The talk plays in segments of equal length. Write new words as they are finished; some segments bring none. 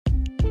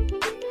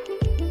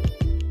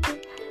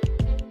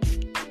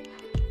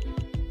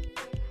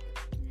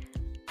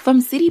From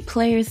CD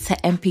players to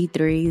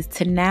MP3s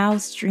to now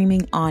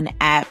streaming on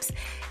apps,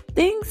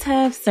 things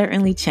have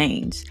certainly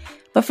changed.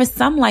 But for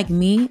some like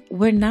me,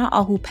 we're not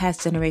all who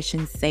past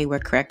generations say we're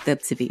cracked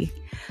up to be.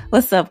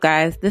 What's up,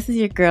 guys? This is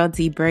your girl,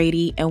 D.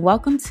 Brady, and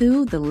welcome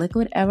to the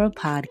Liquid Era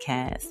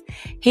Podcast.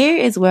 Here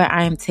is where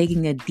I am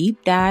taking a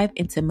deep dive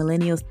into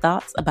millennials'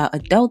 thoughts about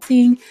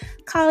adulting,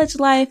 college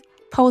life,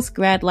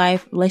 post-grad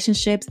life,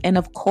 relationships, and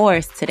of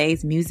course,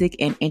 today's music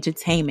and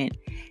entertainment.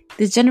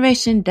 This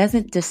generation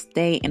doesn't just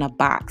stay in a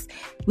box.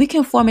 We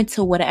can form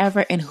into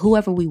whatever and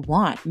whoever we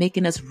want,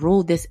 making us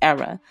rule this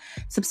era.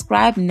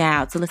 Subscribe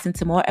now to listen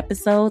to more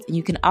episodes, and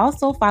you can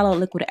also follow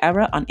Liquid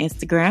Era on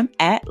Instagram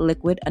at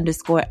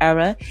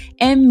liquid_era,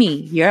 and me,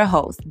 your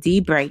host, D.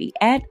 Brady,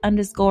 at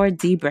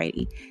 _D.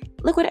 Brady.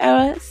 Liquid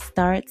Era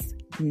starts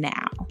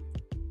now.